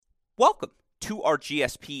Welcome to our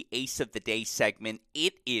GSP Ace of the Day segment.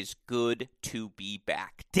 It is good to be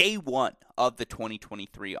back. Day one of the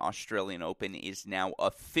 2023 Australian Open is now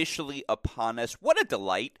officially upon us. What a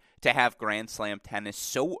delight to have Grand Slam tennis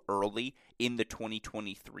so early in the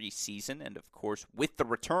 2023 season. And of course, with the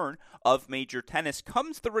return of Major Tennis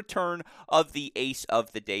comes the return of the Ace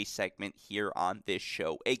of the Day segment here on this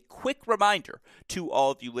show. A quick reminder to all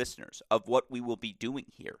of you listeners of what we will be doing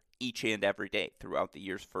here each and every day throughout the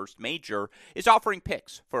year's first major is offering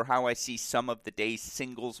picks for how I see some of the day's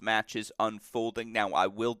singles matches unfolding. Now, I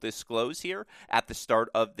will disclose here at the start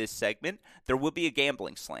of this segment, there will be a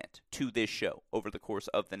gambling slant to this show over the course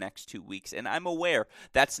of the next 2 weeks, and I'm aware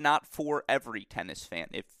that's not for every tennis fan.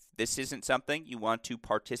 If this isn't something you want to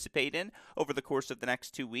participate in over the course of the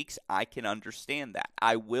next 2 weeks, I can understand that.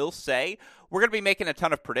 I will say we're going to be making a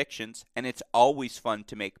ton of predictions, and it's always fun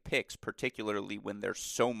to make picks, particularly when there's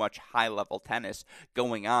so much high-level tennis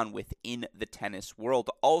going on within the tennis world.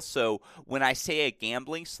 Also, when I say a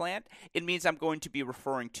gambling slant, it means I'm going to be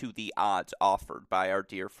referring to the odds offered by our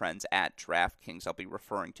dear friends at DraftKings. I'll be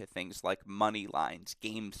referring to things like money lines,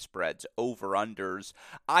 game spreads, over-unders.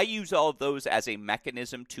 I use all of those as a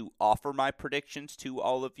mechanism to offer my predictions to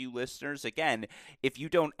all of you listeners. Again, if you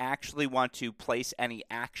don't actually want to place any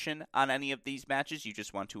action on any of these matches, you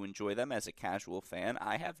just want to enjoy them as a casual fan,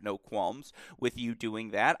 I have no qualms with you doing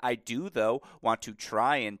that. I do, though, want to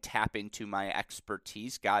try and tap into my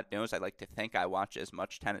expertise. God knows I like to think I watch as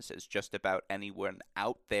much tennis as just about anyone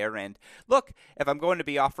out there. And look, if I'm going to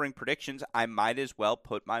be offering predictions, I might as well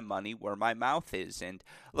put my money where my mouth is. And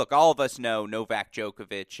look, all of us know Novak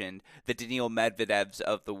Djokovic and the Daniil Medvedevs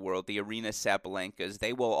of the world, the Arina Sabalenkas,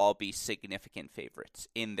 they will all be significant favorites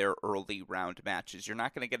in their early round matches. You're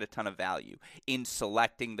not going to get a ton of value in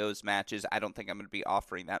selecting those matches. I don't think I'm going to be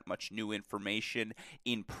offering that much new information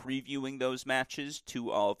in previewing those matches to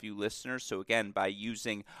all of you listeners. So again, by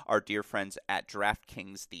using our dear friends at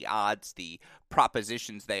DraftKings, the odds, the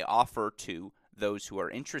propositions they offer to those who are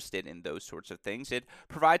interested in those sorts of things, it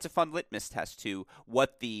provides a fun litmus test to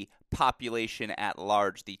what the population at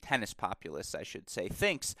large, the tennis populace, I should say,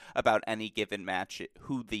 thinks about any given match,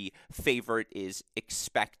 who the favorite is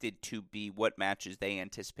expected to be, what matches they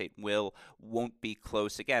anticipate won't be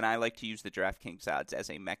close. Again, I like to use the DraftKings odds as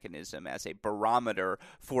a mechanism, as a barometer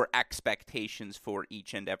for expectations for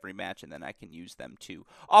each and every match, and then I can use them to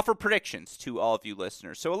offer predictions to all of you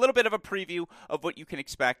listeners. So a little bit of a preview of what you can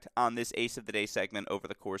expect on this Ace of the Day segment over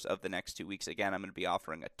the course of the next 2 weeks. Again, I'm going to be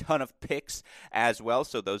offering a ton of picks as well,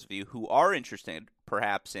 so those of you who are interested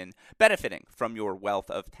perhaps in benefiting from your wealth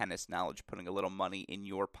of tennis knowledge, putting a little money in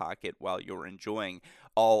your pocket while you're enjoying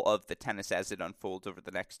all of the tennis as it unfolds over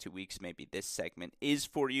the next 2 weeks, maybe this segment is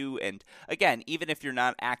for you. And again, even if you're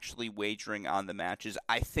not actually wagering on the matches,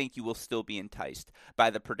 I think you will still be enticed by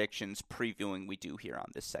the predictions previewing we do here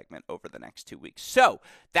on this segment over the next 2 weeks. So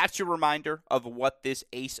that's your reminder of what this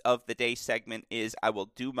Ace of the Day segment is. I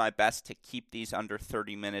will do my best to keep these under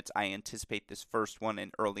 30 minutes. I anticipate this first one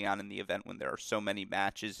and early on in the event when there are so many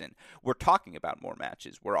matches, and we're talking about more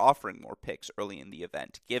matches. We're offering more picks early in the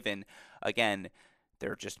event, given, again,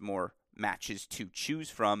 there are just more matches to choose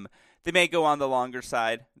from. They may go on the longer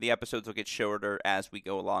side. The episodes will get shorter as we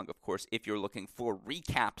go along. Of course, if you're looking for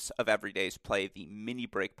recaps of every day's play, the Mini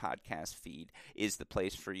Break podcast feed is the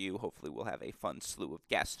place for you. Hopefully, we'll have a fun slew of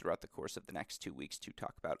guests throughout the course of the next 2 weeks to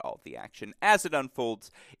talk about all of the action as it unfolds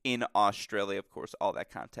in Australia. Of course, all that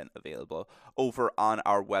content available over on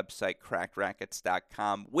our website,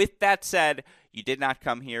 crackrackets.com. With that said, you did not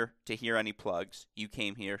come here to hear any plugs. You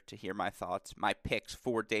came here to hear my thoughts, my picks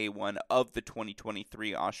for day one of the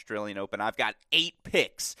 2023 Australian Open. I've got 8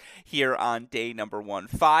 picks here on day number 1.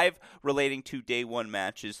 5 relating to day 1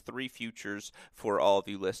 matches, 3 futures for all of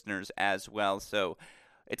you listeners as well. So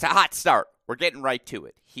it's a hot start. We're getting right to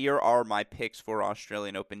it. Here are my picks for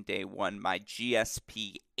Australian Open day 1, my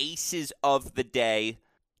GSP Aces of the Day.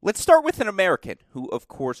 Let's start with an American who, of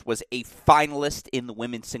course, was a finalist in the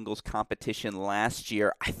women's singles competition last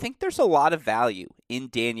year. I think there's a lot of value in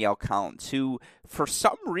Danielle Collins, who, for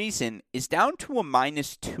some reason, is down to a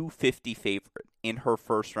minus 250 favorite in her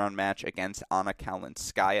first-round match against Anna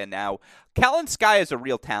Kalinskaya. Now, Kalinskaya is a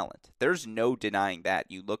real talent. There's no denying that.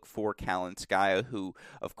 You look for Kalinskaya, who,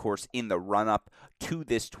 of course, in the run-up to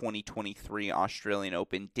this 2023 Australian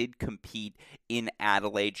Open, did compete in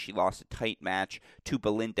Adelaide. She lost a tight match to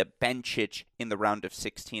Belinda Bencic in the round of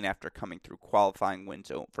 16 after coming through qualifying wins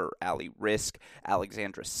over Ali Risk,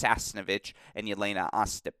 Alexandra Sasnovich, and Yelena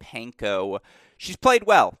Ostapenko. She's played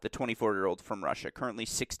well, the 24-year-old from Russia. Currently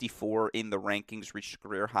 64 in the rankings, reached a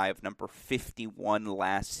career high of number 51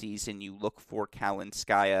 last season. You look for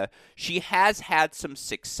Kalinskaya. She has had some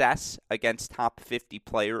success against top 50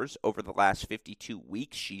 players over the last 52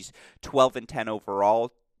 weeks. She's 12-10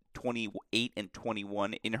 overall,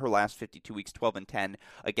 28-21 in her last 52 weeks, 12-10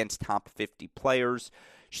 against top 50 players.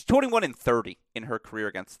 She's 21-30 in her career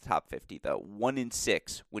against the top 50, though.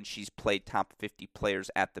 1-6 when she's played top 50 players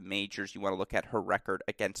at the majors. You want to look at her record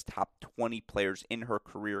against top 20 players in her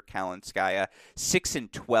career, Kalinskaya.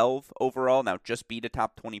 6-12 overall. Now, just beat a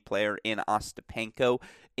top 20 player in Ostapenko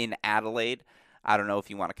in Adelaide. I don't know if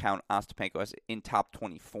you want to count Ostapenko as in top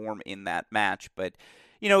 20 form in that match, but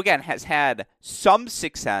again, has had some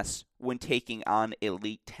success when taking on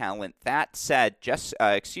elite talent. That said,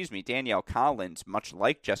 Danielle Collins, much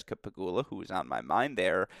like Jessica Pegula, who was on my mind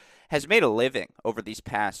there, has made a living over these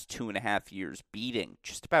past 2.5 years beating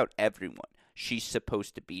just about everyone she's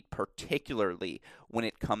supposed to beat, particularly when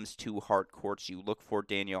it comes to hard courts. You look for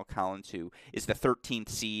Danielle Collins, who is the 13th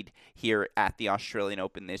seed here at the Australian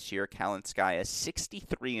Open this year. Kalinskaya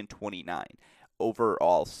 63-29.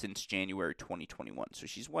 Overall since January 2021. So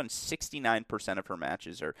she's won 69% of her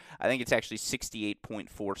matches, or I think it's actually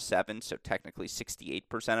 68.47, so technically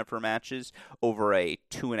 68% of her matches over a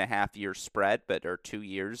 2.5-year spread, or 2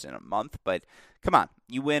 years and a month. But come on,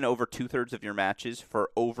 you win over 2/3 of your matches for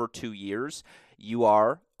over 2 years. You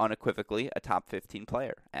are unequivocally a top 15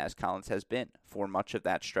 player, as Collins has been for much of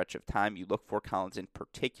that stretch of time. You look for Collins in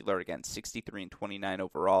particular, again, 63-29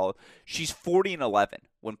 overall. She's 40-11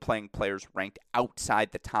 when playing players ranked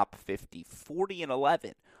outside the top 50.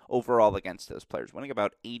 40-11 overall against those players, winning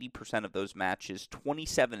about 80% of those matches.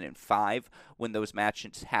 27-5 when those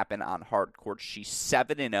matches happen on hard courts. She's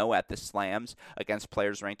 7-0 at the slams against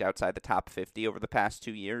players ranked outside the top 50 over the past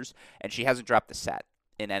 2 years, and she hasn't dropped a set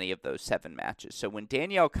in any of those 7 matches. So when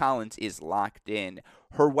Danielle Collins is locked in,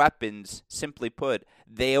 her weapons, simply put,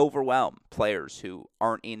 they overwhelm players who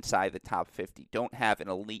aren't inside the top 50, don't have an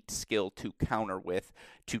elite skill to counter with,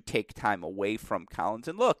 to take time away from Collins.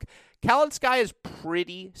 And look, Kalinskaya is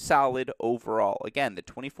pretty solid overall. Again, the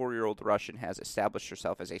 24-year-old Russian has established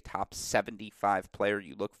herself as a top 75 player.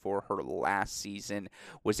 You look for her last season,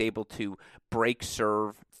 was able to break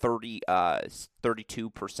serve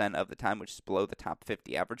 32% of the time, which is below the top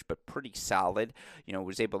 50 average, but pretty solid.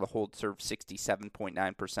 Was able to hold serve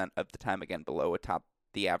 67.9% of the time, again, below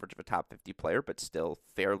the average of a top 50 player, but still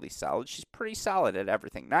fairly solid. She's pretty solid at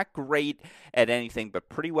everything. Not great at anything, but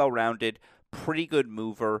pretty well-rounded, pretty good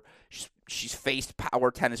mover. She's faced power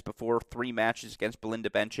tennis before, 3 matches against Belinda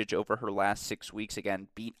Bencic over her last 6 weeks. Again,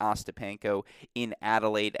 beat Ostapenko in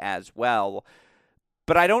Adelaide as well.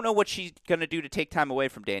 But I don't know what she's going to do to take time away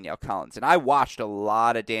from Danielle Collins. And I watched a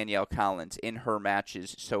lot of Danielle Collins in her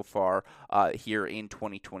matches so far here in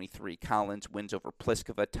 2023. Collins wins over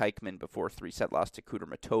Pliskova, Teichmann before 3-set loss to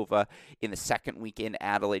Kudermetova. In the second week in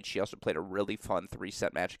Adelaide, she also played a really fun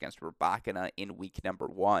 3-set match against Rybakina in week number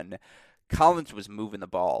 1. Collins was moving the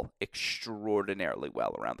ball extraordinarily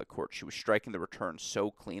well around the court. She was striking the return so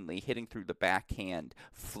cleanly, hitting through the backhand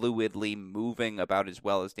fluidly, moving about as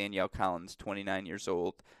well as Danielle Collins, 29 years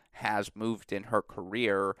old, has moved in her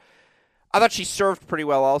career. I thought she served pretty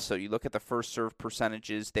well also. You look at the first serve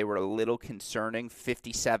percentages, they were a little concerning,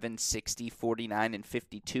 57, 60, 49, and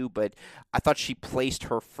 52, but I thought she placed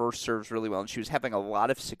her first serves really well, and she was having a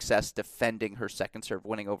lot of success defending her second serve,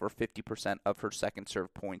 winning over 50% of her second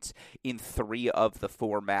serve points in 3 of the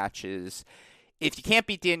 4 matches. If you can't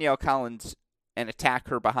beat Danielle Collins and attack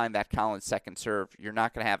her behind that Collins second serve, you're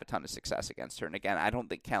not going to have a ton of success against her. And again, I don't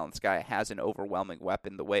think Kalinskaya has an overwhelming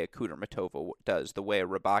weapon the way a Kudermetova does, the way a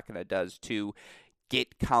Rybakina does to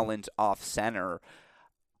get Collins off center.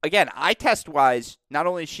 Again, eye test-wise, not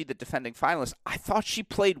only is she the defending finalist, I thought she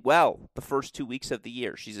played well the first 2 weeks of the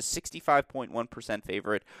year. She's a 65.1%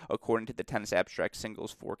 favorite according to the Tennis Abstract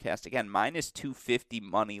Singles forecast. Again, minus 250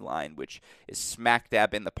 money line, which is smack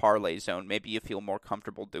dab in the parlay zone. Maybe you feel more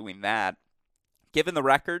comfortable doing that. Given the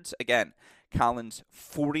records, again, Collins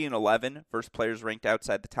 40-11 versus players ranked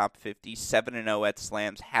outside the top 50, 7-0 at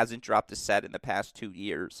slams, hasn't dropped a set in the past 2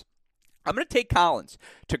 years. I'm going to take Collins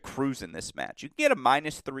to cruise in this match. You can get a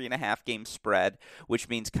minus 3.5 game spread, which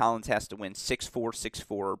means Collins has to win 6-4, 6-4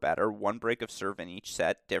 or better, 1 break of serve in each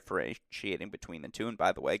set, differentiating between the two. And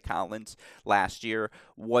by the way, Collins last year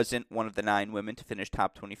wasn't one of the 9 women to finish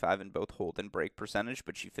top 25 in both hold and break percentage,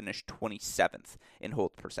 but she finished 27th in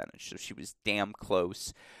hold percentage, so she was damn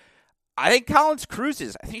close. I think Collins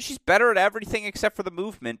cruises. I think she's better at everything except for the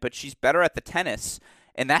movement, but she's better at the tennis.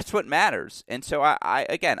 And that's what matters. And so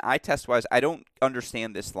I test-wise, I don't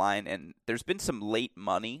understand this line. And there's been some late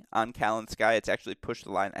money on Kalinskaya. It's actually pushed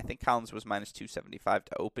the line. I think Collins was minus 275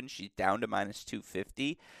 to open. She's down to minus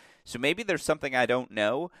 250. So maybe there's something I don't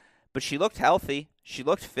know. But she looked healthy. She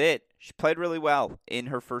looked fit. She played really well in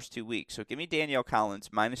her first 2 weeks. So give me Danielle Collins,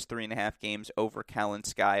 minus 3.5 games over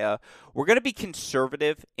Kalinskaya. We're going to be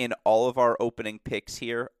conservative in all of our opening picks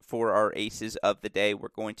here for our aces of the day. We're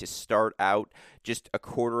going to start out just a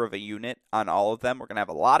quarter of a unit on all of them. We're going to have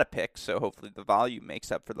a lot of picks, so hopefully the volume makes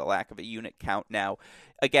up for the lack of a unit count. Now,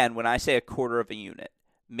 again, when I say a quarter of a unit,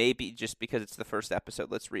 maybe just because it's the first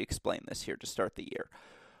episode, let's re-explain this here to start the year.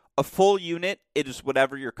 A full unit, it is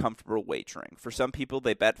whatever you're comfortable wagering. For some people,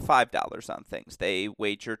 they bet $5 on things. They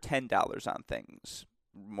wager $10 on things.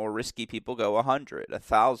 More risky people go $100,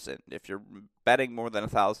 $1,000. If you're betting more than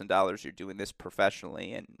 $1,000, you're doing this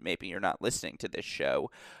professionally, and maybe you're not listening to this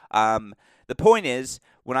show. The point is,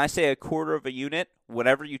 when I say a quarter of a unit,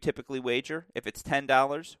 whatever you typically wager, if it's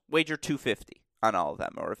 $10, wager $2.50 on all of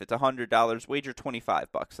them, or if it's $100, wager $25.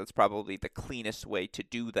 That's probably the cleanest way to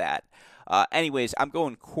do that. Anyways, I'm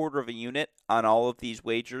going quarter of a unit on all of these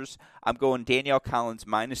wagers. I'm going Danielle Collins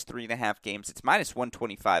minus 3.5 games. It's minus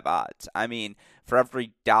 125 odds. I mean, for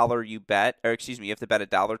every dollar you bet, you have to bet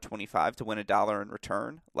 $1.25 to win $1 in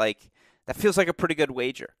return. Like, that feels like a pretty good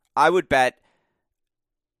wager. I would bet.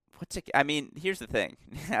 Here's the thing.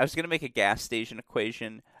 I was going to make a gas station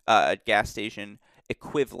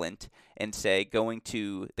equivalent and say, going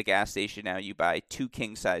to the gas station now, you buy 2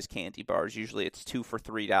 king-size candy bars. Usually it's 2 for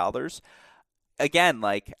 $3. Again,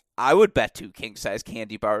 I would bet 2 king-size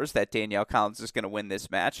candy bars that Danielle Collins is going to win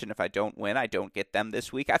this match, and if I don't win, I don't get them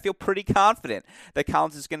this week. I feel pretty confident that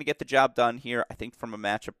Collins is going to get the job done here. I think from a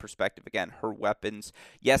matchup perspective, again, her weapons.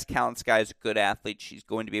 Yes, Kalinskaya is a good athlete. She's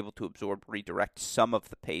going to be able to redirect some of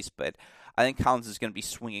the pace, but I think Collins is going to be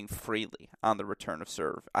swinging freely on the return of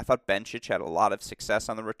serve. I thought Bencic had a lot of success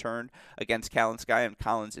on the return against Kalinskaya, and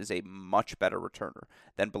Collins is a much better returner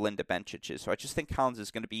than Belinda Bencic is. So I just think Collins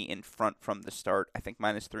is going to be in front from the start. I think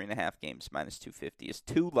minus 3.5 games, minus 250 is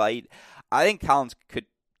too light. I think Collins could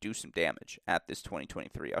do some damage at this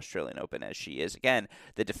 2023 Australian Open, as she is, again,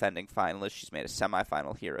 the defending finalist. She's made a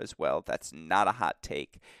semifinal here as well. That's not a hot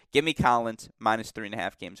take. Give me Collins, minus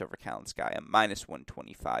 3.5 games over Kalinskaya, minus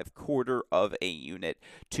 125, quarter of a unit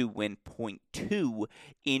to win 0.2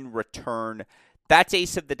 in return. That's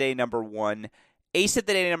ace of the day number 1. Ace of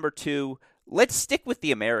the day number 2. Let's stick with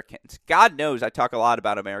the Americans. God knows I talk a lot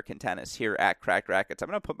about American tennis here at Cracked Racquets. I'm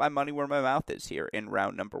going to put my money where my mouth is here in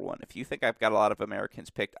round number 1. If you think I've got a lot of Americans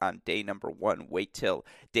picked on day number 1, wait till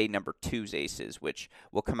day number 2's aces, which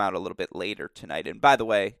will come out a little bit later tonight. And by the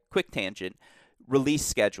way, quick tangent, release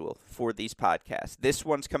schedule for these podcasts. This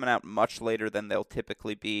one's coming out much later than they'll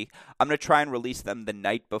typically be. I'm going to try and release them the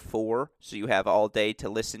night before, so you have all day to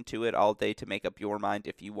listen to it, all day to make up your mind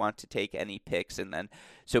if you want to take any picks. And then,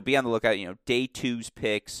 so be on the lookout. Day 2's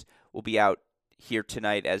picks will be out here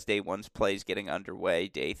tonight as day 1's plays getting underway.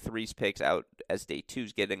 Day 3's picks out as day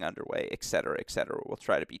 2's getting underway, et cetera, et cetera. We'll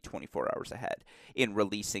try to be 24 hours ahead in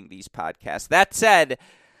releasing these podcasts. That said,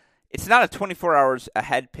 it's not a 24 hours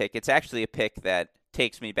ahead pick. It's actually a pick that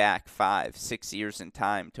takes me back 5-6 years in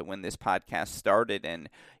time to when this podcast started. And,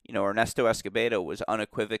 Ernesto Escobedo was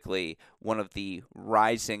unequivocally one of the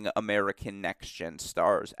rising American next-gen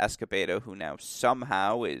stars. Escobedo, who now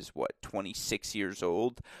somehow is, 26 years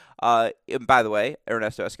old. And by the way,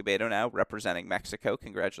 Ernesto Escobedo now representing Mexico.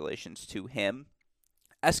 Congratulations to him.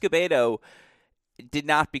 Escobedo did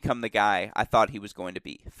not become the guy I thought he was going to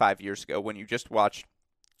be 5 years ago when you just watched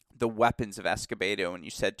the weapons of Escobedo and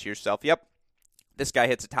you said to yourself, yep, this guy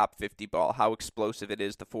hits a top 50 ball. How explosive it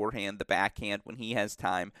is, the forehand, the backhand, when he has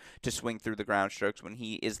time to swing through the ground strokes, when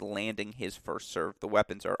he is landing his first serve. The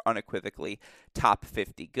weapons are unequivocally top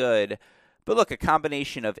 50 good. But look, a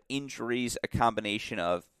combination of injuries, a combination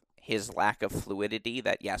of his lack of fluidity,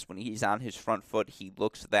 that yes, when he's on his front foot, he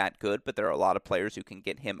looks that good, but there are a lot of players who can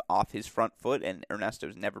get him off his front foot, and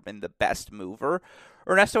Ernesto's never been the best mover.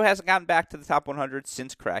 Ernesto hasn't gotten back to the top 100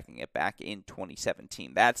 since cracking it back in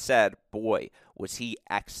 2017. That said, boy, was he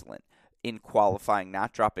excellent in qualifying,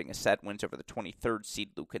 not dropping a set, wins over the 23rd seed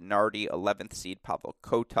Luca Nardi, 11th seed Pavel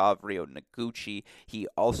Kotov, Ryo Noguchi. He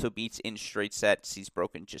also beats in straight sets. He's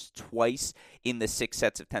broken just twice in the 6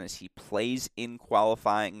 sets of tennis he plays in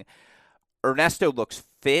qualifying. Ernesto looks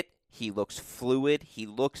fit. He looks fluid. He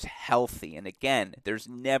looks healthy. And again, there's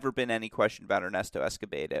never been any question about Ernesto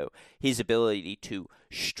Escobedo. His ability to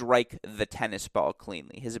strike the tennis ball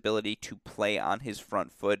cleanly. His ability to play on his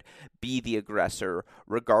front foot, be the aggressor,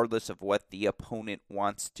 regardless of what the opponent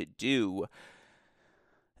wants to do.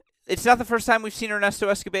 It's not the first time we've seen Ernesto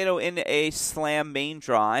Escobedo in a Slam main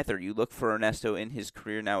draw either. You look for Ernesto in his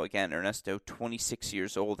career now. Again, Ernesto, 26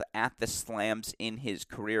 years old, at the Slams in his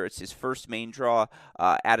career. It's his first main draw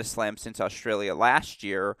at a Slam since Australia last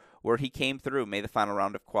year, where he came through, made the final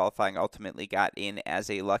round of qualifying, ultimately got in as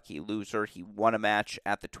a lucky loser. He won a match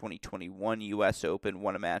at the 2021 U.S. Open,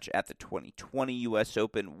 won a match at the 2020 U.S.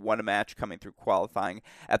 Open, won a match coming through qualifying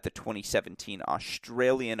at the 2017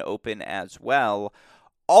 Australian Open as well.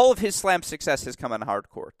 All of his Slam success has come on hard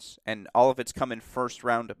courts, and all of it's come in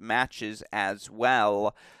first-round matches as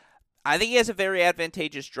well. I think he has a very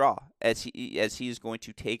advantageous draw as he is going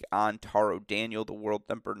to take on Taro Daniel, the world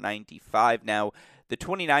number 95. Now, the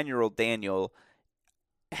 29-year-old Daniel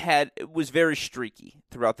was very streaky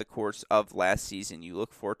throughout the course of last season. You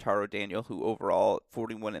look for Taro Daniel, who overall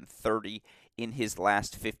 41-30 in his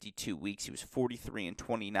last 52 weeks. He was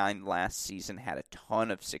 43-29 last season, had a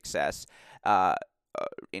ton of success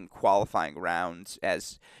in qualifying rounds.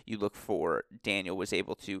 As you look for, Daniel was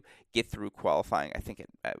able to get through qualifying, I think,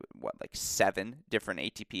 at 7 different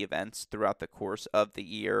ATP events throughout the course of the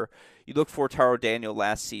year. You look for Taro Daniel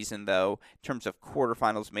last season, though, in terms of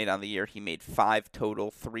quarterfinals made on the year, he made 5 total,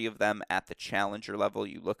 3 of them at the challenger level.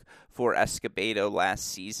 You look for Escobedo last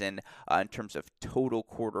season in terms of total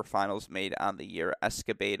quarterfinals made on the year.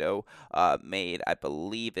 Escobedo made, I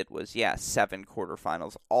believe it was, 7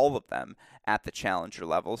 quarterfinals, all of them at the challenger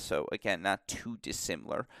level. So, again, not too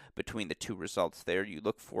dissimilar between the two results there. You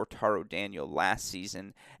look for Taro Daniel last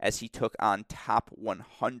season as he took on top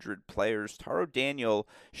 100 players. Taro Daniel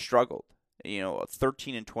struggled,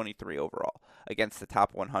 13-23 overall against the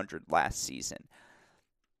top 100 last season.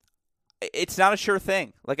 It's not a sure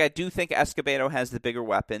thing. I do think Escobedo has the bigger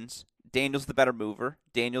weapons. Daniel's the better mover.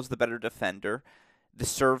 Daniel's the better defender. The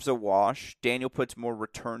serve's a wash. Daniel puts more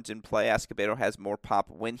returns in play. Escobedo has more pop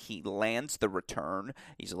when he lands the return.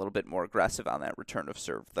 He's a little bit more aggressive on that return of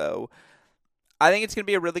serve, though. I think it's going to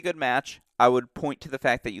be a really good match. I would point to the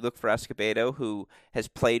fact that you look for Escobedo, who has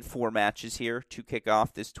played 4 matches here to kick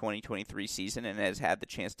off this 2023 season and has had the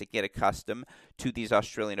chance to get accustomed to these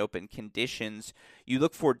Australian Open conditions. You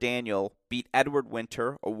look for Daniel, beat Edward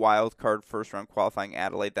Winter, a wild card first-round qualifying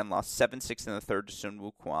Adelaide, then lost 7-6 in the third to Sun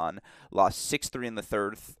Woo Kwon, lost 6-3 in the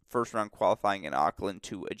third, first-round qualifying in Auckland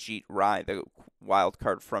to Ajit Rai, the wild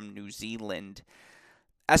card from New Zealand.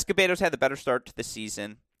 Escobedo's had the better start to the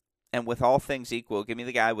season. And with all things equal, give me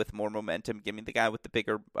the guy with more momentum. Give me the guy with the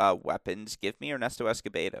bigger weapons. Give me Ernesto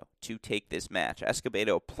Escobedo to take this match.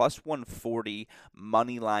 Escobedo plus 140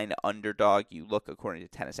 money line underdog. You look according to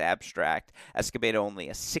Tennis Abstract. Escobedo only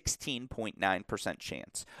a 16.9%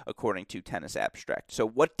 chance according to Tennis Abstract. So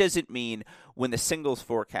what does it mean when the singles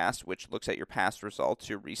forecast, which looks at your past results,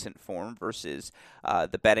 your recent form, versus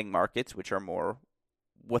the betting markets, which are more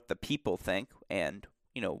what the people think and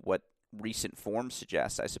what recent form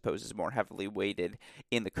suggests, I suppose, is more heavily weighted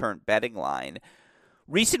in the current betting line.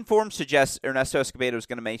 Recent form suggests Ernesto Escobedo is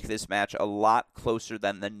going to make this match a lot closer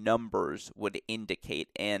than the numbers would indicate.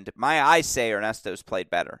 And my eyes say Ernesto's played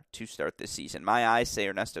better to start this season. My eyes say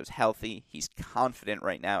Ernesto's healthy. He's confident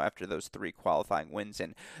right now after those 3 qualifying wins.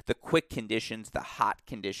 And the quick conditions, the hot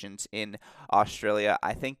conditions in Australia,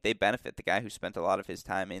 I think they benefit the guy who spent a lot of his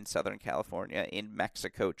time in Southern California, in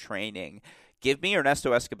Mexico training. Give me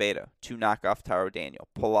Ernesto Escobedo to knock off Taro Daniel,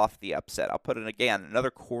 pull off the upset. I'll put it again,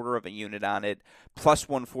 another quarter of a unit on it, plus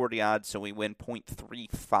 140 odds, so we win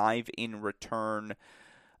 0.35 in return.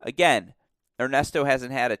 Again, Ernesto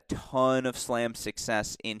hasn't had a ton of Slam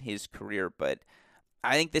success in his career, but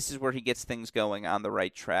I think this is where he gets things going on the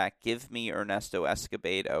right track. Give me Ernesto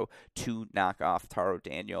Escobedo to knock off Taro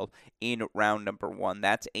Daniel in round number 1.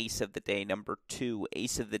 That's Ace of the Day number 2.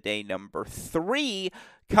 Ace of the Day number 3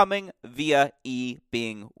 coming via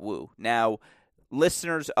Yibing Wu. Now,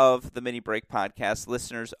 listeners of the Mini Break podcast,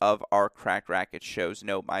 listeners of our Cracked Racquets shows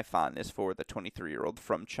know my fondness for the 23-year-old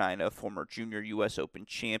from China, former junior U.S. Open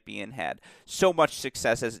champion, had so much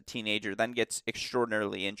success as a teenager, then gets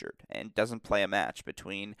extraordinarily injured and doesn't play a match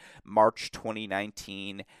between March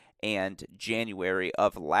 2019 and January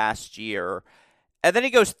of last year. And then he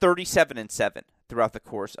goes 37-7 throughout the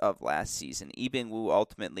course of last season. Yibing Wu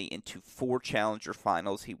ultimately into 4 challenger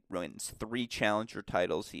finals. He wins 3 challenger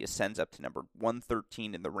titles. He ascends up to number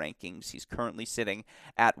 113 in the rankings. He's currently sitting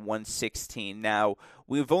at 116. Now,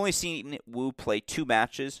 we've only seen Wu play 2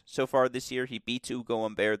 matches so far this year. He beats Ugo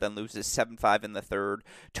Humbert, then loses 7-5 in the third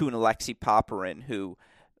to an Alexei Popyrin, who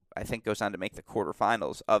I think goes on to make the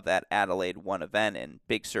quarterfinals of that Adelaide 1 event, and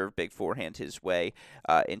big serve, big forehand his way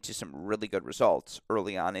into some really good results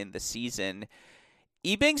early on in the season.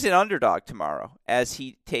 Yibing's an underdog tomorrow as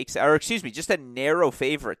he takes, or excuse me, just a narrow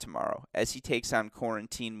favorite tomorrow as he takes on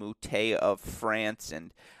Corentin Moutet of France.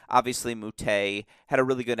 And obviously Moutet had a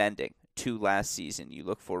really good ending to last season. You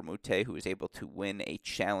look for Moutet, who was able to win a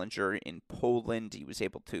challenger in Poland. He was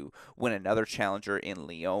able to win another challenger in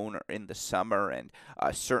Lyon in the summer, and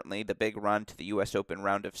certainly the big run to the U.S. Open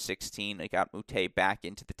round of 16. It got Moutet back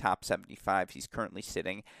into the top 75. He's currently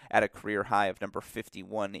sitting at a career high of number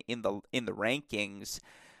 51 in the rankings.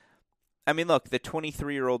 I mean, look, the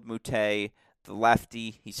 23-year-old Moutet, the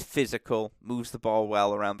lefty, he's physical, moves the ball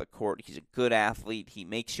well around the court. He's a good athlete. He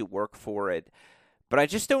makes you work for it. But I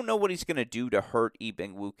just don't know what he's going to do to hurt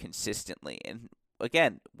Yibing Wu consistently. And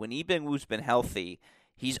again, when Yibing Wu's been healthy,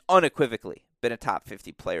 he's unequivocally been a top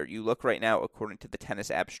 50 player. You look right now, according to the Tennis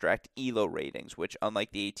Abstract ELO ratings, which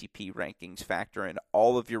unlike the ATP rankings factor in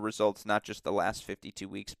all of your results, not just the last 52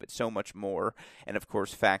 weeks, but so much more. And of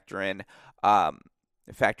course, factor in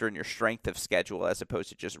your strength of schedule as opposed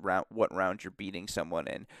to just what round you're beating someone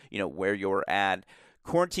and where you're at.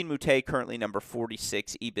 Corentin Moutet currently number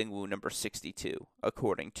 46, Yibing Wu number 62,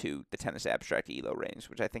 according to the Tennis Abstract ELO ratings,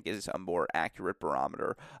 which I think is a more accurate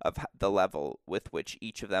barometer of the level with which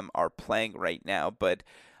each of them are playing right now. But,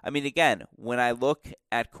 I mean, again, when I look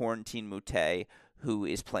at Corentin Moutet, who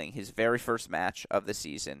is playing his very first match of the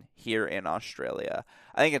season here in Australia,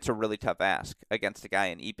 I think it's a really tough ask against a guy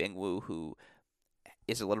in Yibing Wu who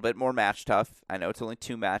is a little bit more match tough. I know it's only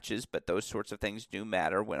 2 matches, but those sorts of things do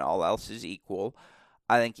matter when all else is equal.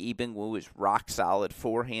 I think Yibing Wu is rock solid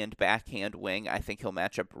forehand, backhand wing. I think he'll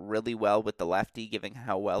match up really well with the lefty, given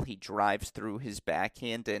how well he drives through his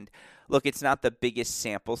backhand. And look, it's not the biggest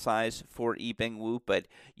sample size for Yibing Wu, but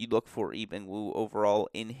you look for Yibing Wu overall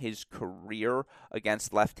in his career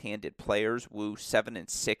against left-handed players. Wu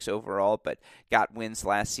 7-6 overall, but got wins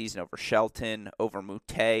last season over Shelton, over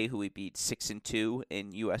Moutet, who he beat 6-2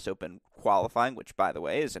 in U.S. Open qualifying, which, by the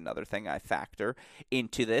way, is another thing I factor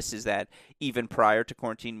into this, is that even prior to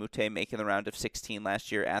Corentin Moutet making the round of 16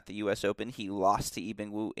 last year at the U.S. Open, he lost to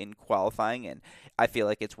Yibing Wu in qualifying, and I feel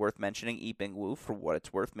like it's worth mentioning Yibing Wu, for what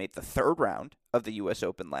it's worth, made the 3rd round of the U.S.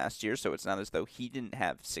 Open last year, so it's not as though he didn't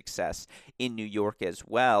have success in New York as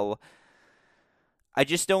well. I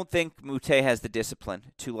just don't think Moutet has the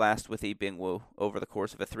discipline to last with Yibing Wu over the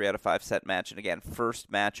course of a 3 out of 5 set match. And again, first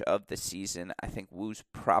match of the season, I think Wu's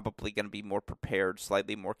probably going to be more prepared,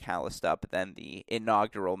 slightly more calloused up than the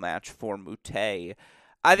inaugural match for Moutet.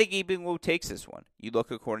 I think Yibing Wu takes this one. You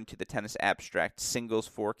look according to the Tennis Abstract singles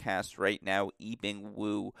forecast right now, Yibing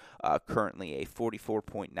Wu currently a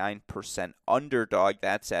 44.9% underdog.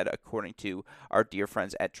 That said, according to our dear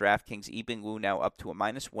friends at DraftKings, Yibing Wu now up to a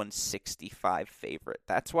minus 165 favorite.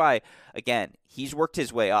 That's why, again, he's worked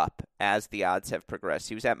his way up as the odds have progressed.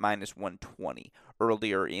 He was at minus 120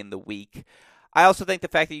 earlier in the week. I also think the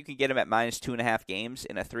fact that you can get him at minus 2.5 games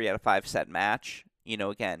in a 3 out of 5 set match,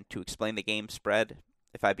 again, to explain the game spread,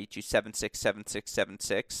 if I beat you 7-6, 7-6,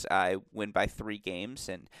 7-6, I win by 3 games.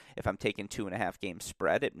 And if I'm taking 2.5 games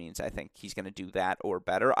spread, it means I think he's going to do that or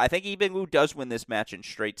better. I think Yibing Wu does win this match in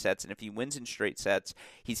straight sets. And if he wins in straight sets,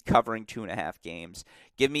 he's covering 2.5 games.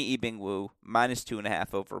 Give me Yibing Wu, minus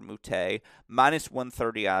 2.5 over Moutet, minus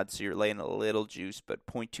 130 odds. So you're laying a little juice, but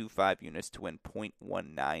 0.25 units to win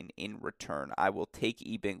 0.19 in return. I will take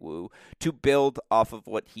Yibing Wu to build off of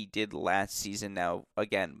what he did last season. Now,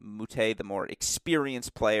 again, Moutet, the more experienced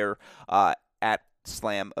player at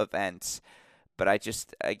slam events. But I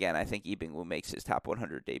think Yibing Wu makes his top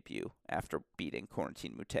 100 debut after beating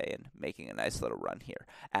Corentin Moutet and making a nice little run here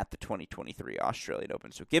at the 2023 Australian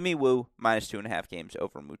Open. So give me Wu, minus 2.5 games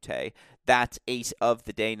over Moutet. That's ace of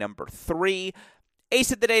the day number 3.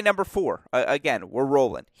 Ace of the day number 4. Again, we're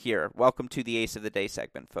rolling here. Welcome to the Ace of the Day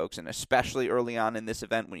segment, folks. And especially early on in this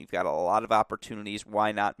event when you've got a lot of opportunities,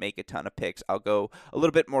 why not make a ton of picks? I'll go a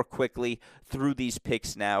little bit more quickly through these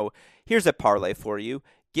picks now. Here's a parlay for you.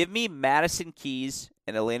 Give me Madison Keys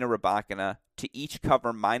and Elena Rybakina to each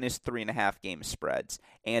cover minus 3.5 game spreads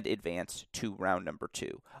and advance to round number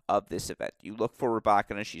 2 of this event. You look for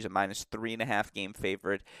Rybakina. She's a minus 3.5 game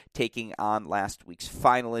favorite, taking on last week's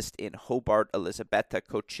finalist in Hobart, Elisabetta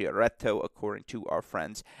Cocciaretto, according to our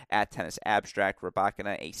friends at Tennis Abstract.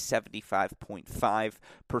 Rybakina, a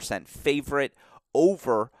 75.5% favorite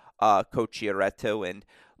over Cocciaretto. And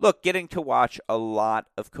look, getting to watch a lot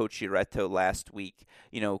of Cocciaretto last week,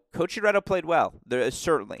 Cocciaretto played well.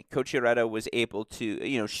 Certainly, Cocciaretto was able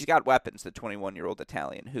to, she's got weapons, the 21-year-old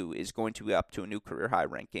Italian, who is going to be up to a new career high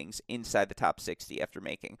rankings inside the top 60 after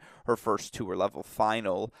making her first tour level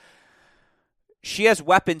final. She has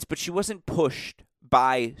weapons, but she wasn't pushed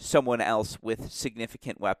by someone else with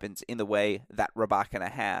significant weapons in the way that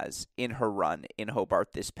Rybakina has in her run in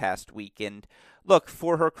Hobart this past weekend. Look,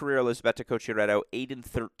 for her career, Elisabetta Cocciaretto,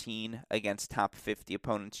 8-13 against top 50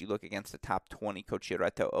 opponents. You look against the top 20,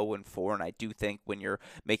 Cocciaretto 0-4, and I do think when you're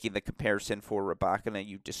making the comparison for Rybakina,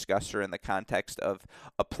 you discuss her in the context of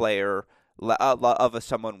a player of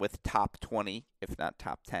someone with top 20, if not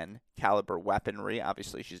top 10, caliber weaponry.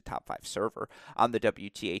 Obviously, she's a top 5 server on the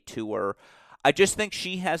WTA Tour. I just think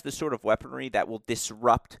she has the sort of weaponry that will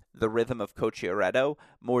disrupt the rhythm of Cocciaretto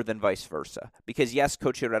more than vice versa. Because, yes,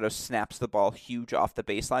 Cocciaretto snaps the ball huge off the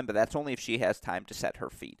baseline, but that's only if she has time to set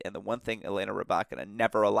her feet. And the one thing Elena Rybakina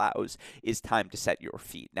never allows is time to set your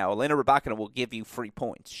feet. Now, Elena Rybakina will give you free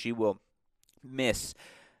points. She will miss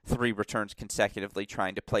 3 returns consecutively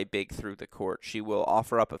trying to play big through the court. She will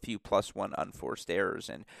offer up a few +1 unforced errors.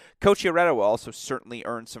 And Cocciaretto will also certainly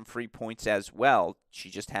earn some free points as well. She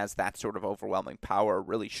just has that sort of overwhelming power,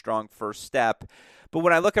 really strong first step. But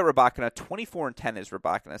when I look at Rybakina, 24-10 is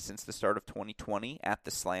Rybakina since the start of 2020 at the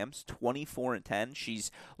Slams. 24-10. She's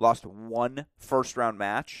lost 1 first-round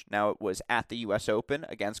match. Now it was at the U.S. Open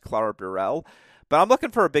against Clara Burel. But I'm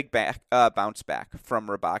looking for a big bounce back from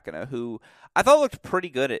Rybakina, who I thought looked pretty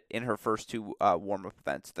good in her first 2 warm-up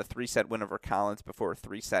events. The 3-set win over Collins before a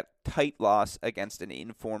 3-set tight loss against an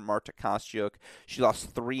informed Marta Kostyuk. She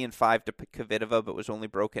lost 3-5 to Kvitova, but was only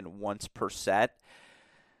broken once per set.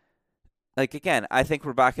 Like, again, I think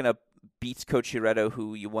Rybakina beats Cocciaretto,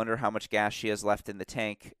 who you wonder how much gas she has left in the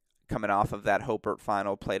tank coming off of that Hobart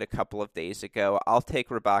final played a couple of days ago. I'll take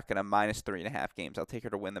Rybakina -3.5 games. I'll take her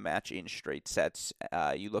to win the match in straight sets.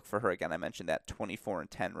 You look for her again. I mentioned that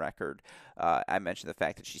 24-10 record. I mentioned the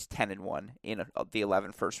fact that she's 10-1 in the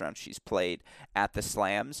 11 first rounds she's played at the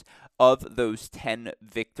Slams. Of those 10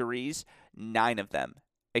 victories, 8 of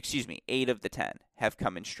the 10 have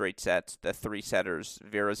come in straight sets. The 3-setters,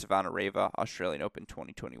 Vera Zvonareva, Australian Open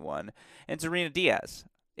 2021, and Zarina Diaz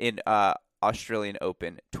in Australian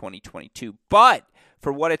Open 2022. But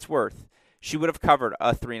for what it's worth, she would have covered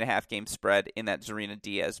a 3.5 game spread in that Zarina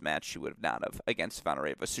Diaz match. She would have not have against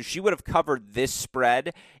Zvonareva. So she would have covered this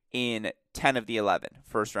spread in 10 of the 11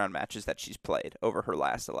 first-round matches that she's played over her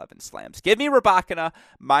last 11 slams. Give me Rybakina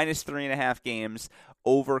 -3.5 games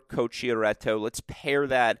over Cocciaretto. Let's pair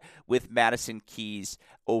that with Madison Keys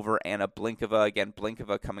over Anna Blinkova. Again,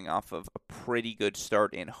 Blinkova coming off of a pretty good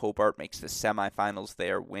start in Hobart, makes the semifinals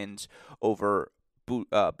there, wins over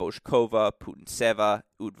Bouzkova, Putintseva,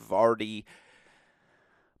 Udvardy.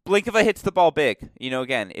 Blinkova hits the ball big.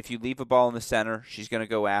 Again, if you leave a ball in the center, she's going to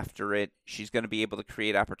go after it. She's going to be able to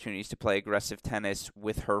create opportunities to play aggressive tennis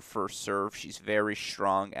with her first serve. She's very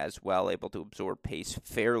strong as well, able to absorb pace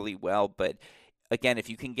fairly well. But again, if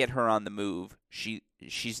you can get her on the move,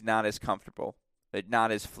 she's not as comfortable,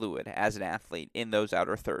 not as fluid as an athlete in those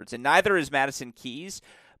outer thirds. And neither is Madison Keys,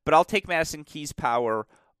 but I'll take Madison Keys' power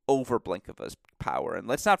over Blinkova's power. And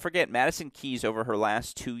let's not forget, Madison Keys over her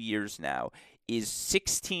last 2 years now is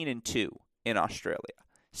 16-2 in Australia.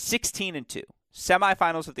 16-2.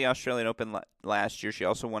 Semifinals of the Australian Open last year. She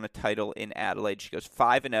also won a title in Adelaide. She goes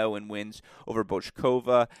 5-0 and wins over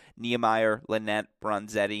Bouzkova, Niemeyer, Linette,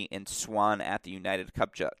 Bronzetti, and Swan at the United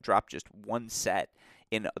Cup. Dropped just 1 set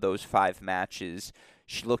in those 5 matches.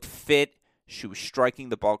 She looked fit. She was striking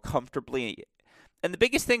the ball comfortably. And the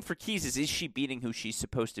biggest thing for Keys is she beating who she's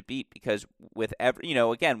supposed to beat? Because with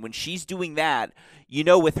again, when she's doing that,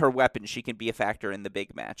 with her weapons, she can be a factor in the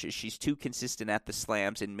big matches. She's too consistent at the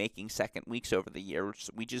slams and making second weeks over the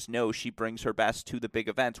years. We just know she brings her best to the big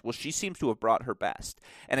events. Well, she seems to have brought her best.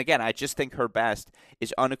 And again, I just think her best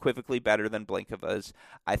is unequivocally better than Blinkova's.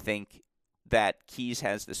 I think that Keys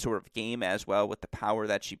has the sort of game as well with the power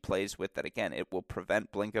that she plays with that, again, it will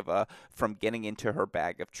prevent Blinkova from getting into her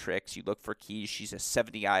bag of tricks. You look for Keys, she's a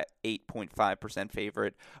 78.5%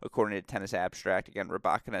 favorite according to Tennis Abstract. Again,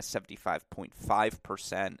 Rybakina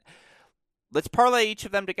 75.5%. Let's parlay each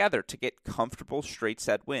of them together to get comfortable straight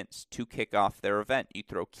set wins to kick off their event. You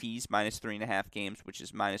throw Keys -3.5 games, which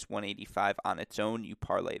is -185 on its own. You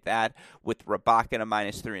parlay that with Rybakina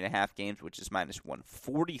 -3.5 games, which is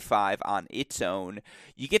 -145 on its own.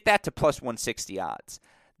 You get that to +160 odds.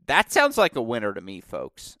 That sounds like a winner to me,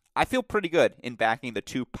 folks. I feel pretty good in backing the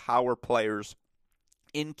 2 power players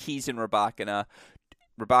in Keys and Rybakina.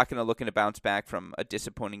 Rybakina looking to bounce back from a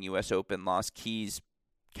disappointing U.S. Open loss. Keys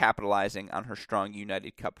capitalizing on her strong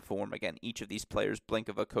United Cup form. Again, each of these players,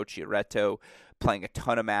 Blinkova, Cocciaretto, playing a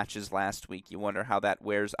ton of matches last week. You wonder how that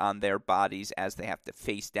wears on their bodies as they have to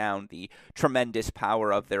face down the tremendous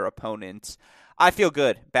power of their opponents. I feel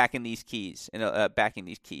good backing these seeds in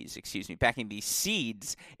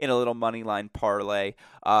a little money line parlay.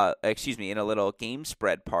 In a little game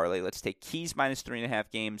spread parlay. Let's take Keys minus 3.5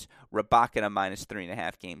 games, Rybakina minus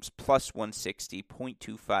 3.5 games, plus 160,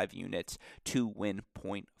 0.25 units to win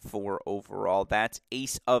 0.4 overall. That's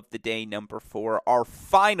ace of the day number 4. Our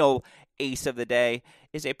final ace of the day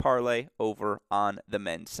is a parlay over on the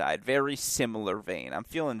men's side. Very similar vein. I'm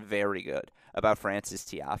feeling very good about Frances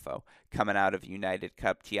Tiafoe coming out of United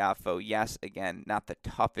Cup. Tiafoe, yes, again, not the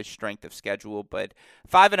toughest strength of schedule, but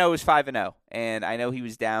 5-0 is 5-0. And I know he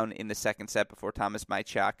was down in the second set before Thomas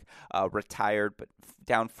Majchak retired, but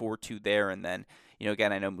down 4-2 there. And then,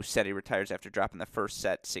 again, I know Musetti retires after dropping the first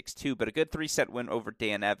set 6-2, but a good 3-set win over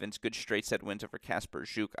Dan Evans, good straight set wins over Kasper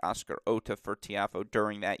Zhuk, Oscar Ota for Tiafoe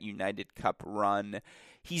during that United Cup run.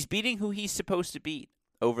 He's beating who he's supposed to beat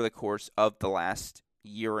over the course of the last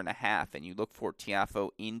year and a half, and you look for Tiafoe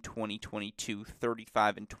in 2022,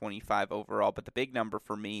 35-25 overall, but the big number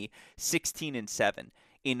for me, 16-7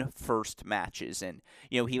 in first matches, and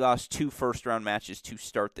he lost 2 first-round matches to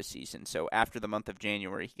start the season, so after the month of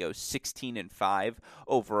January, he goes 16-5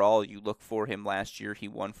 overall. You look for him last year, he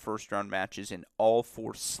won first-round matches in all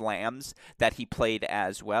 4 slams that he played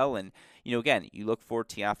as well, and again, you look for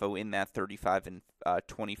Tiafoe in that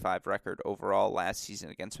 35-25 record overall last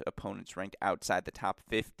season against opponents ranked outside the top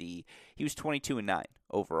 50. He was 22-9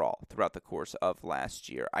 overall throughout the course of last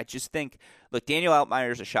year. I just think, look, Daniel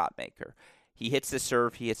Altmaier is a shot maker. He hits the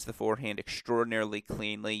serve, he hits the forehand extraordinarily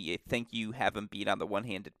cleanly. You think you have him beat on the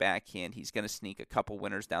one-handed backhand. He's going to sneak a couple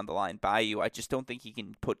winners down the line by you. I just don't think he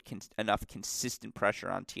can put enough consistent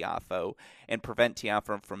pressure on Tiafoe and prevent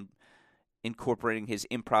Tiafoe from incorporating his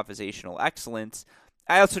improvisational excellence.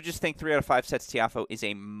 I also just think 3 out of 5 sets Tiafoe is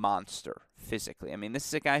a monster physically. I mean, this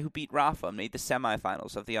is a guy who beat Rafa and made the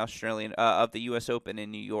semifinals of the U.S. Open in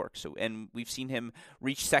New York. And we've seen him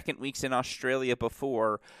reach second weeks in Australia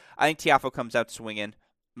before. I think Tiafoe comes out swinging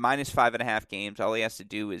minus 5.5 games. All he has to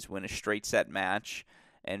do is win a straight set match.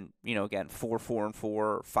 And, again, 4-4-4,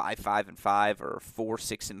 or 5-5-5, or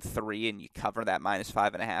 4-6-3, and you cover that minus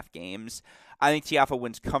 5.5 games. I think Tiafoe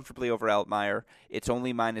wins comfortably over Altmaier. It's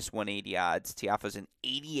only minus 180 odds. Tiafoe's an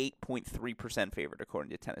 88.3% favorite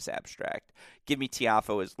according to Tennis Abstract. Give me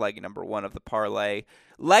Tiafoe as leg number 1 of the parlay.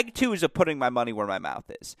 Leg 2 is putting my money where my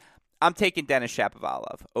mouth is. I'm taking Denis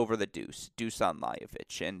Shapovalov over the Dusan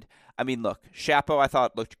Lajovic. And, I mean, look, Shapo I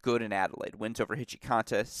thought looked good in Adelaide. Wins over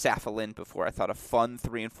Hichikanta, Safalin before. I thought a fun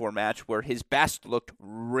 3-4 match where his best looked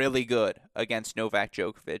really good against Novak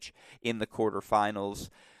Djokovic in the quarterfinals.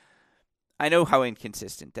 I know how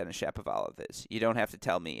inconsistent Denis Shapovalov is. You don't have to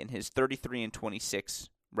tell me. In his 33-26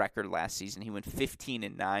 record last season, he went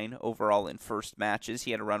 15-9 overall in first matches.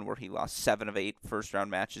 He had a run where he lost 7 of 8 first-round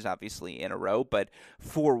matches, obviously, in a row. But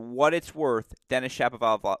for what it's worth, Denis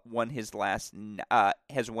Shapovalov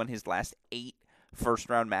has won his last 8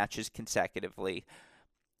 first-round matches consecutively.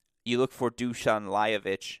 You look for Dusan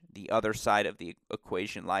Lajovic, the other side of the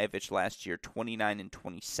equation. Lajovic last year,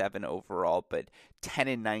 29-27 overall, but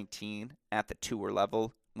 10-19 at the tour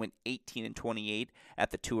level. Went 18-28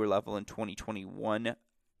 at the tour level in 2021.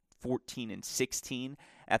 14-16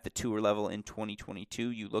 at the tour level in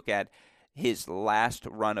 2022. You look at his last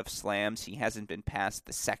run of slams, he hasn't been past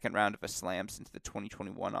the second round of a slam since the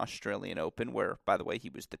 2021 Australian Open, where, by the way, he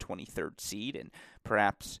was the 23rd seed, and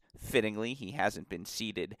perhaps fittingly, he hasn't been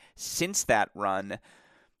seeded since that run.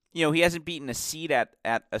 He hasn't beaten a seed at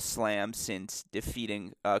a slam since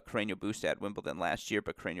defeating Carreño Busta at Wimbledon last year,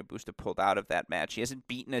 but Carreño Busta pulled out of that match. He hasn't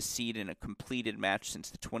beaten a seed in a completed match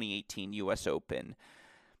since the 2018 U.S. Open.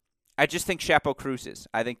 I just think Shapo cruises.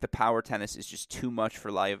 I think the power tennis is just too much for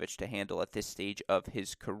Lajovic to handle at this stage of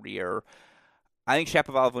his career. I think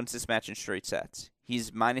Shapovalov wins this match in straight sets.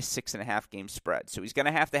 He's minus 6.5 game spread, so he's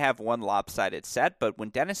going to have one lopsided set, but when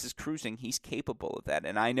Denis is cruising, he's capable of that,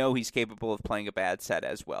 and I know he's capable of playing a bad set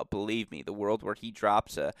as well. Believe me, the world where he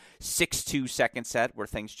drops a 6-2 second set where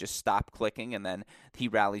things just stop clicking, and then he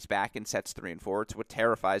rallies back in sets 3 and 4, it's what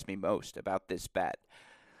terrifies me most about this bet.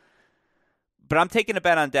 But I'm taking a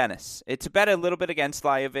bet on Denis. It's a bet a little bit against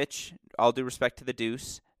Lajovic, all due respect to the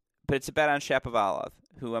deuce, but it's a bet on Shapovalov,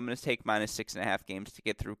 who I'm going to take minus 6.5 games to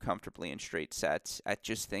get through comfortably in straight sets. I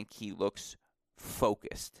just think he looks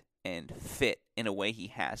focused and fit in a way he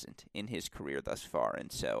hasn't in his career thus far.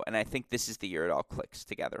 And I think this is the year it all clicks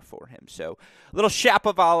together for him. So a little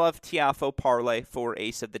Shapovalov Tiafoe parlay for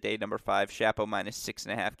ace of the day, number 5. Shapo minus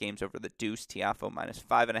 6.5 games over the deuce. Tiafoe minus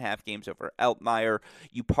 5.5 games over Eltmeyer.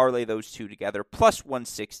 You parlay those two together, plus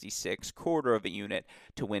 166, quarter of a unit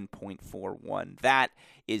to win 0.41. That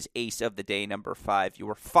is ace of the day, number 5.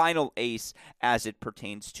 Your final ace as it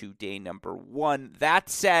pertains to day number 1. That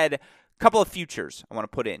said, couple of futures I want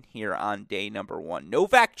to put in here on day number 1.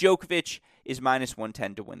 Novak Djokovic is minus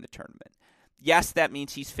 110 to win the tournament. Yes, that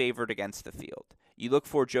means he's favored against the field. You look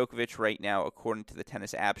for Djokovic right now, according to the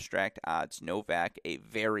Tennis Abstract odds, Novak a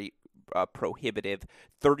very prohibitive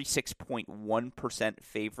 36.1%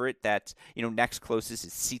 favorite. That's, next closest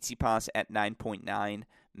is Tsitsipas at 9.9.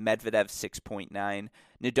 Medvedev 6.9.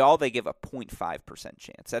 Nadal, they give a 0.5%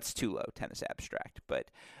 chance. That's too low, Tennis Abstract. But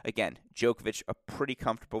again, Djokovic, a pretty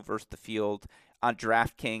comfortable versus the field. On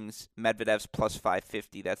DraftKings, Medvedev's plus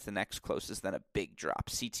 550. That's the next closest, then a big drop.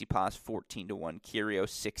 Tsitsipas 14-1, Kyrgios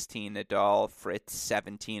 16, Nadal, Fritz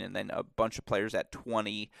 17, and then a bunch of players at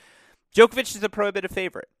 20. Djokovic is a prohibitive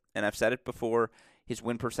favorite, and I've said it before. His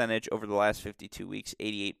win percentage over the last 52 weeks,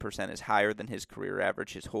 88%, is higher than his career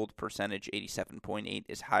average. His hold percentage, 87.8,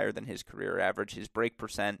 is higher than his career average. His break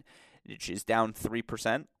percent, which is down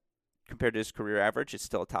 3% compared to his career average, is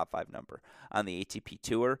still a top 5 number on the ATP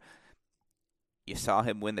Tour. You saw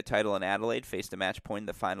him win the title in Adelaide, faced a match point in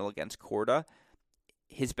the final against Korda.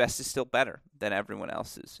 His best is still better than everyone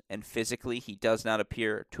else's, and physically, he does not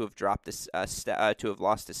appear to have to have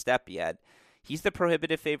lost a step yet. He's the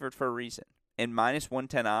prohibitive favorite for a reason. And minus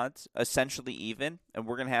 110 odds, essentially even, and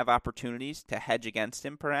we're going to have opportunities to hedge against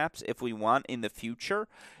him perhaps if we want in the future.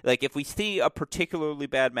 Like if we see a particularly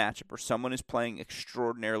bad matchup or someone is playing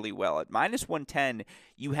extraordinarily well, at minus 110,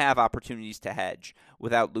 you have opportunities to hedge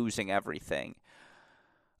without losing everything.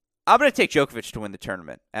 I'm going to take Djokovic to win the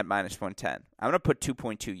tournament at minus 110. I'm going to put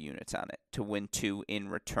 2.2 units on it to win 2 in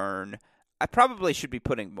return. I probably should be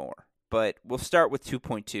putting more. But we'll start with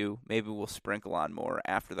 2.2. Maybe we'll sprinkle on more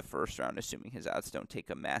after the first round, assuming his odds don't take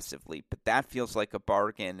a massive leap. But that feels like a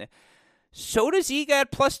bargain. So does Iga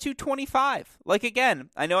at plus 225. Like, again,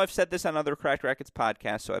 I know I've said this on other Cracked Rackets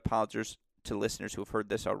podcasts, so I apologize to listeners who have heard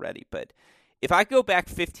this already. But if I go back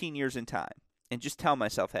 15 years in time and just tell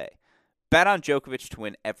myself, hey, bet on Djokovic to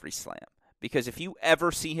win every slam. Because if you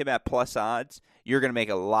ever see him at plus odds, you're going to make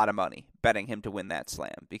a lot of money betting him to win that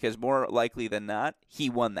slam. Because more likely than not, he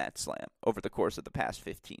won that slam over the course of the past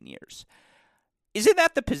 15 years. Isn't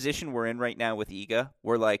that the position we're in right now with Iga?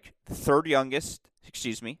 We're like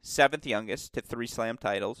seventh youngest to 3 slam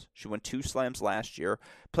titles. She won 2 slams last year.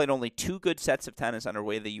 Played only 2 good sets of tennis on her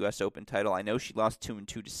way to the U.S. Open title. I know she lost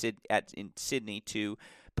 2-2 in Sydney to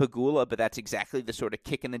Pegula, but that's exactly the sort of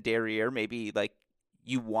kick in the derriere maybe like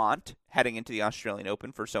you want heading into the Australian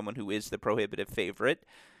Open for someone who is the prohibitive favorite.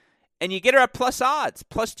 And you get her at plus odds,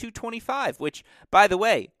 plus 225, which, by the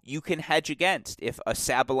way, you can hedge against if a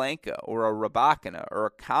Sabalenka or a Rybakina or a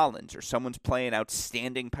Collins or someone's playing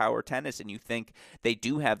outstanding power tennis and you think they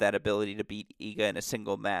do have that ability to beat Iga in a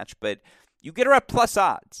single match. But you get her at plus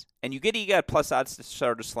odds, and you get Iga at plus odds to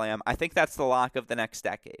start a slam. I think that's the lock of the next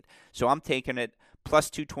decade. So I'm taking it.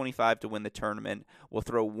 Plus 225 to win the tournament. We'll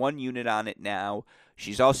throw 1 unit on it now.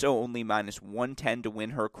 She's also only minus 110 to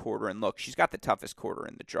win her quarter. And look, she's got the toughest quarter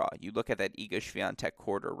in the draw. You look at that Iga Swiatek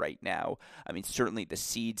quarter right now. I mean, certainly the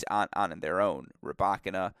seeds on their own.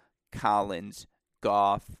 Rybakina, Collins,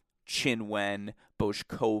 Goff, Chinwen,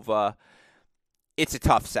 Bouzkova. It's a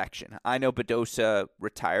tough section. I know Badosa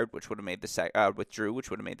retired, which would have made withdrew,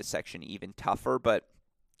 which would have made the section even tougher. But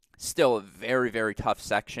still a very, very tough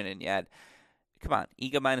section, and yet. Come on,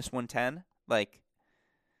 Iga minus 110? Like,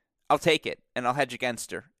 I'll take it, and I'll hedge against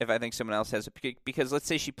her if I think someone else has a pick. Because let's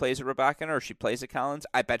say she plays a Rybakina or she plays a Collins,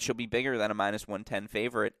 I bet she'll be bigger than a minus 110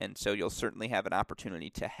 favorite, and so you'll certainly have an opportunity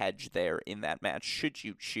to hedge there in that match should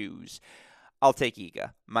you choose. I'll take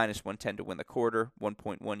Iga, minus 110 to win the quarter,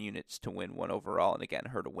 1.1 units to win 1 overall, and again,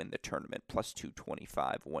 her to win the tournament, plus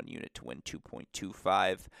 225, 1 unit to win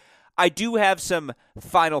 2.25. I do have some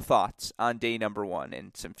final thoughts on day number 1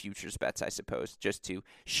 and some futures bets, I suppose, just to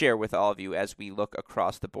share with all of you as we look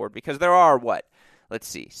across the board. Because there are,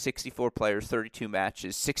 64 players, 32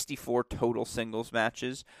 matches, 64 total singles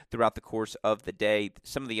matches throughout the course of the day.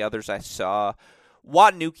 Some of the others I saw,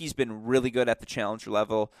 Watanuki's been really good at the challenger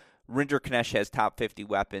level. Rinderknecht has top 50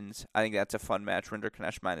 weapons. I think that's a fun match.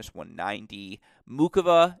 Rinderknecht minus 190.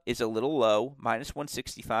 Mukova is a little low, minus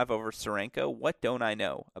 165 over Serenko. What don't I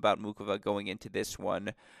know about Mukova going into this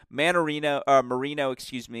one? Marino,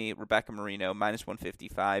 Rebecca Marino, minus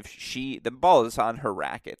 155. The ball is on her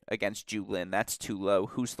racket against Julin. That's too low.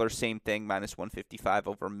 Husler, same thing, minus 155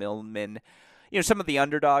 over Millman. Some of the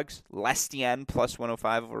underdogs, Lestienne plus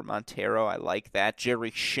 105 over Montero. I like that. Jerry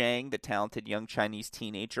Shang, the talented young Chinese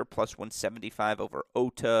teenager, plus 175 over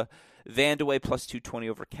Ota. Vandeweghe plus 220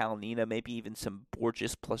 over Kalinina. Maybe even some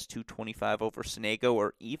Borges plus 225 over Sonego,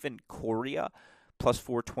 or even Coria plus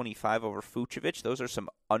 425 over Fucsovics. Those are some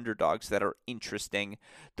underdogs that are interesting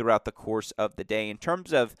throughout the course of the day. In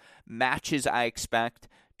terms of matches I expect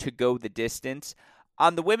to go the distance,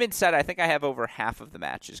 on the women's side, I think I have over half of the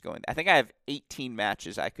matches going. I think I have 18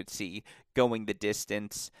 matches I could see going the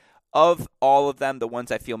distance. Of all of them, the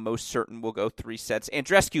ones I feel most certain will go 3 sets.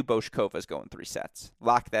 Andreescu Boškova is going 3 sets.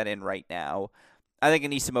 Lock that in right now. I think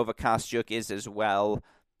Anisimova Kostyuk is as well.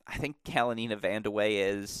 I think Kalinina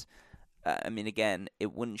Vandeweghe is. Again,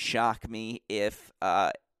 it wouldn't shock me if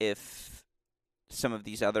some of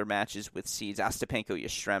these other matches with seeds, Ostapenko,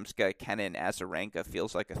 Yastremska, Kenin, Azarenka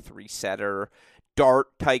feels like a 3-setter. Dart,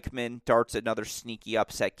 Teichmann. Dart's another sneaky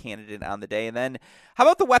upset candidate on the day. And then, how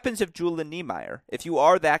about the weapons of Jule Niemeyer? If you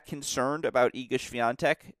are that concerned about Iga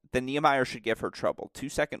Swiatek, then Niemeyer should give her trouble. 2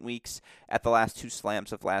 second weeks at the last 2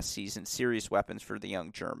 slams of last season. Serious weapons for the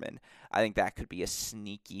young German. I think that could be a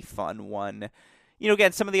sneaky, fun one.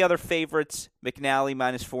 Again, some of the other favorites, McNally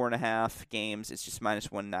minus 4.5 games. It's just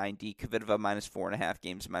minus 190. Kvitova minus 4.5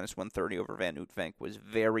 games, minus 130 over Van Uytvanck was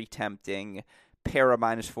very tempting. Para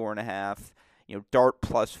minus 4.5. Dart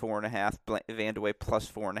plus 4.5, Vandeweghe plus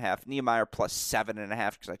 4.5, Niemeyer plus 7.5,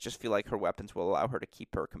 because I just feel like her weapons will allow her to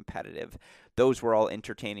keep her competitive. Those were all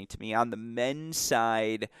entertaining to me. On the men's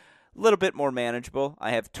side, a little bit more manageable.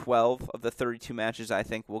 I have 12 of the 32 matches I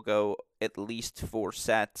think will go at least 4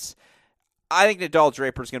 sets. I think Nadal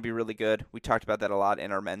Draper is going to be really good. We talked about that a lot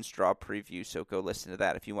in our men's draw preview, so go listen to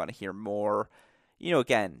that if you want to hear more.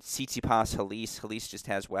 Again, Tsitsipas, Halys. Halys just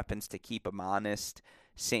has weapons to keep him honest.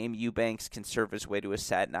 Same Eubanks can serve his way to a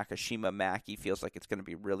set. Nakashima Maki feels like it's going to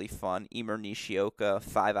be really fun. Emer Nishioka,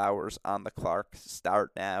 5 hours on the Clark.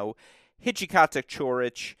 Start now. Hijikata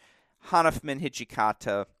Chorich, Hanifman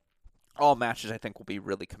Hijikata. All matches I think will be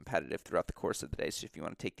really competitive throughout the course of the day. So if you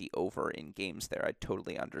want to take the over in games there, I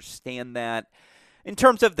totally understand that. In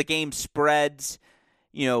terms of the game spreads,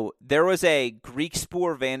 there was a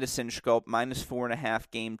Griekspoor Vanderson Sculpt minus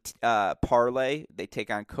 4.5 game parlay. They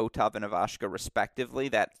take on Kotov and Ivashka respectively.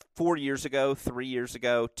 That 4 years ago, 3 years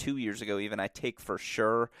ago, 2 years ago even, I take for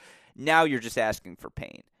sure. Now you're just asking for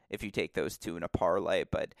pain if you take those two in a parlay.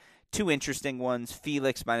 But 2 interesting ones.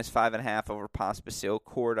 Felix minus 5.5 over Pospisil.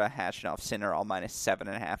 Korda, Khachanov, Sinner all minus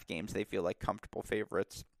 7.5 games. They feel like comfortable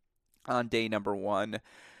favorites on day number 1.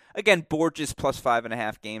 Again, Borges plus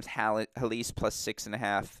 5.5 games, Halys plus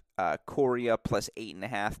 6.5, Coria plus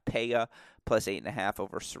 8.5, Peja plus 8.5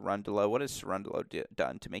 over Cerundolo. What has Cerundolo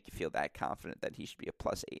done to make you feel that confident that he should be a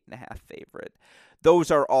plus 8.5 favorite?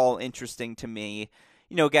 Those are all interesting to me.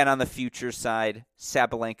 Again, on the future side,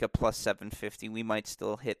 Sabalenka plus 750. We might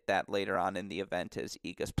still hit that later on in the event as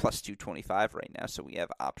Iga's plus 225 right now, so we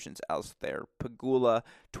have options else there. Pegula,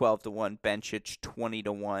 12-1, Bencic,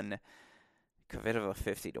 20-1. Kvitova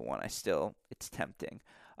 50-1. It's tempting.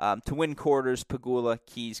 To win quarters, Pegula,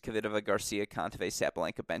 Keys, Kvitova, Garcia, Kontaveit,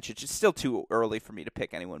 Sabalenka, Bencic. It's still too early for me to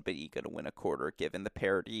pick anyone but Iga to win a quarter, given the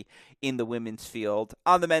parity in the women's field.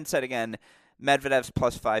 On the men's side, again, Medvedev's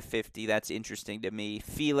plus 550. That's interesting to me.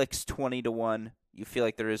 Felix, 20-1. You feel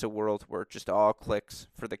like there is a world where it just all clicks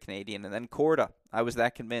for the Canadian. And then Korda. I was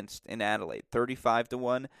that convinced in Adelaide.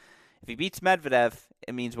 35-1. If he beats Medvedev,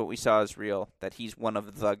 it means what we saw is real, that he's one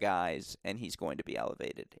of the guys, and he's going to be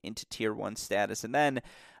elevated into Tier 1 status. And then,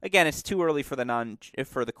 again, it's too early for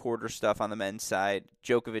the quarter stuff on the men's side.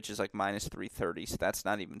 Djokovic is like minus 330, so that's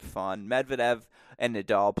not even fun. Medvedev and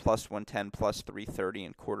Nadal plus 110, plus 330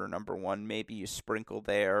 in quarter number 1. Maybe you sprinkle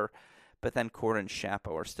there. But then Korda and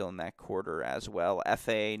Shapo are still in that quarter as well.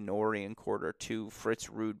 FA, Norrie in quarter 2. Fritz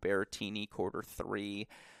Ruud, Berrettini, quarter 3.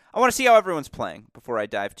 I want to see how everyone's playing before I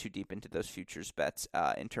dive too deep into those futures bets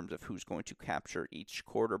in terms of who's going to capture each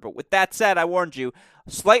quarter. But with that said, I warned you,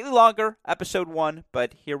 slightly longer, episode 1,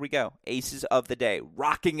 but here we go. Aces of the day,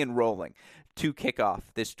 rocking and rolling to kick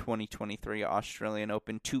off this 2023 Australian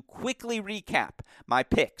Open. To quickly recap my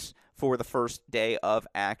picks for the first day of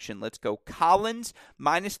action, let's go. Collins,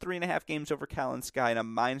 minus 3.5 games over Kalinskaya, and a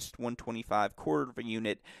minus 125, quarter of a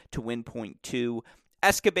unit to win 0.2.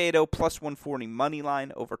 Escobedo plus 140 money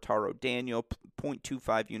line over Taro Daniel,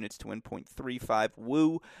 0.25 units to win 0.35.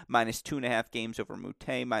 Wu, minus 2.5 games over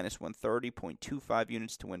Mute, minus 130, 0.25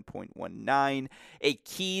 units to win 0.19. A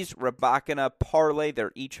Keys, Rybakina parlay,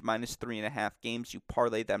 they're each minus 3.5 games. You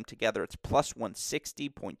parlay them together, it's plus 160,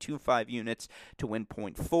 0.25 units to win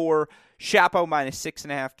 0.4. Chapo, minus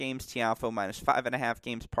 6.5 games. Tiafo, minus 5.5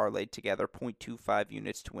 games parlayed together, 0.25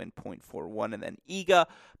 units to win 0.41. And then Iga,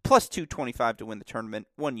 plus 225 to win the tournament,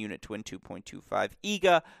 1 unit to win 2.25.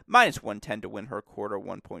 Iga, minus 110 to win her quarter,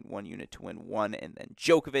 1.1 unit to win 1. And then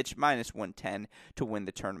Djokovic, minus 110 to win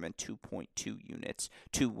the tournament, 2.2 units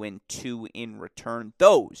to win 2 in return.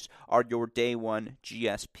 Those are your day one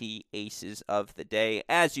GSP aces of the day.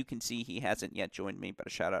 As you can see, he hasn't yet joined me, but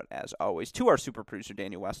a shout out, as always, to our super producer,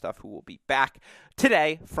 Daniel Westoff, who will be back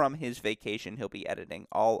today from his vacation. He'll be editing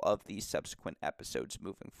all of these subsequent episodes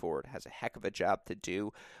moving forward. Has a heck of a job to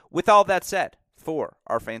do. With all that said, for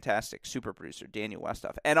our fantastic super producer, Daniel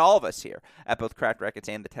Westoff, and all of us here at both Cracked Racquets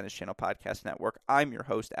and the Tennis Channel Podcast Network, I'm your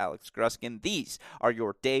host, Alex Gruskin. These are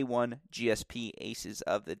your day one GSP aces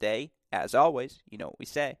of the day. As always, you know what we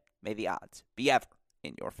say. May the odds be ever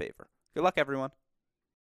in your favor. Good luck, everyone.